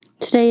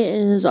Today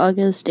is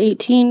August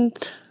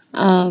 18th.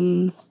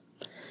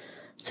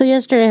 So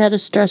yesterday I had a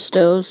stress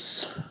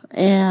dose,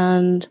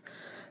 and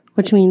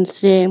which means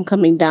today I'm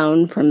coming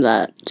down from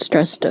that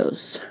stress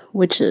dose,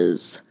 which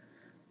is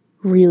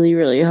really,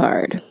 really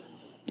hard.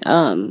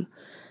 I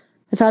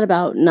thought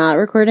about not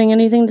recording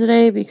anything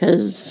today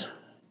because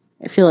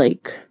I feel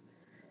like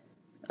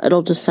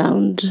it'll just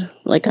sound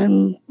like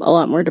I'm a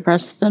lot more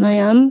depressed than I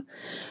am.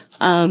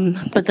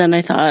 But then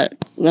I thought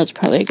that's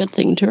probably a good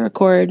thing to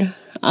record.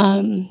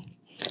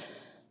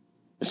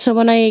 So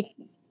when I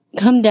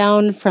come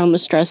down from a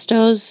stress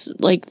dose,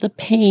 like, the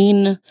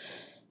pain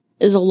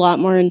is a lot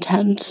more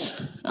intense.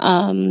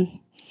 And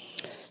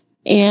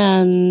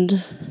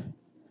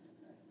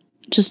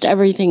just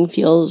everything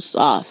feels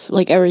off.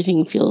 Like,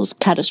 everything feels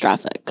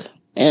catastrophic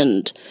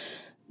and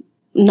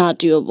not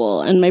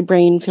doable. And my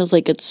brain feels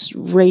like it's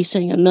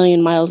racing a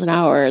million miles an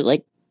hour.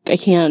 Like, I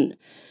can't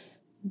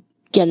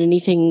get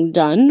anything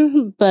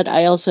done, but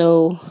I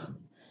also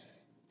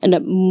end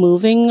up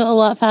moving a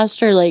lot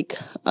faster. Like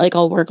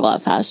I'll work a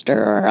lot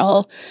faster, or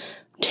I'll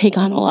take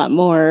on a lot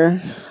more.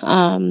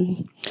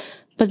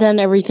 But then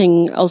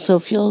everything also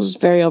feels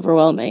very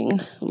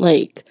overwhelming.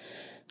 Like,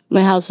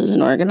 my house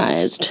isn't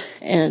organized,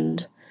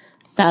 and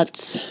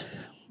that's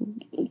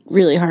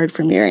really hard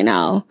for me right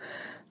now.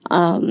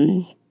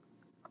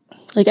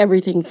 Like,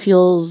 everything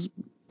feels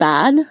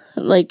bad.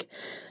 Like,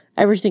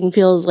 everything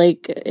feels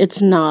like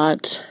it's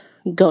not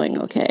going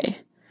okay.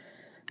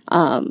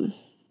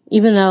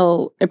 Even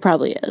though it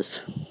probably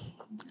is.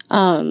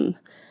 And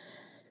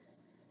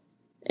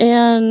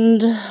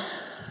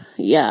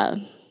yeah,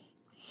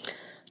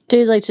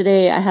 days like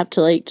today, I have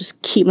to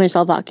just keep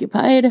myself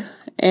occupied,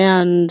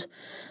 and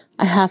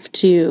I have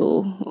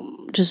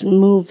to just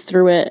move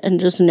through it and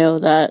just know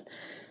that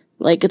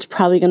it's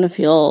probably going to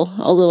feel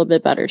a little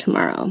bit better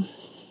tomorrow.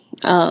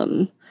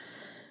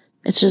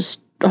 It's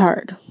just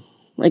hard,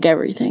 like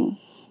everything.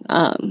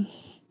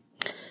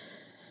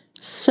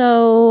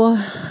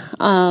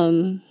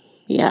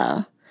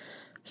 Yeah.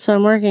 So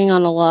I'm working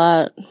on a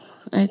lot.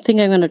 I think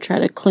I'm going to try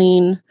to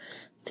clean.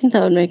 I think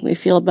that would make me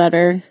feel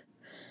better.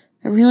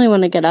 I really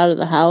want to get out of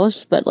the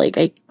house, but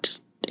I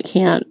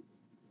can't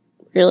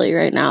really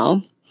right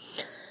now.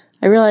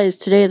 I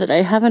realized today that I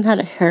haven't had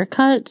a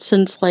haircut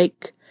since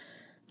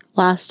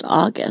last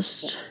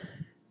August,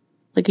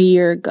 a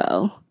year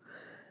ago.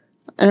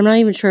 And I'm not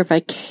even sure if I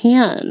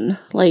can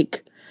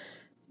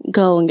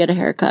go and get a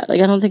haircut. I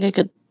don't think I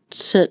could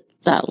sit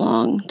that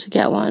long to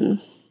get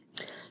one.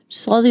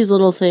 Just all these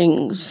little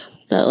things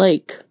that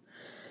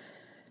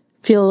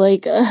feel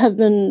have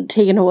been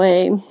taken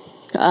away.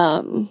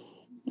 And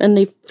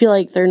they feel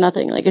like they're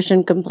nothing. I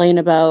shouldn't complain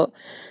about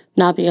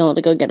not being able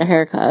to go get a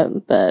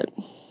haircut, but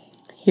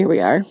here we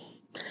are.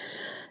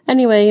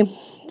 Anyway,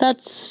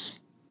 that's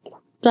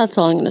all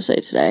I'm going to say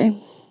today.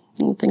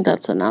 I think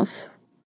that's enough.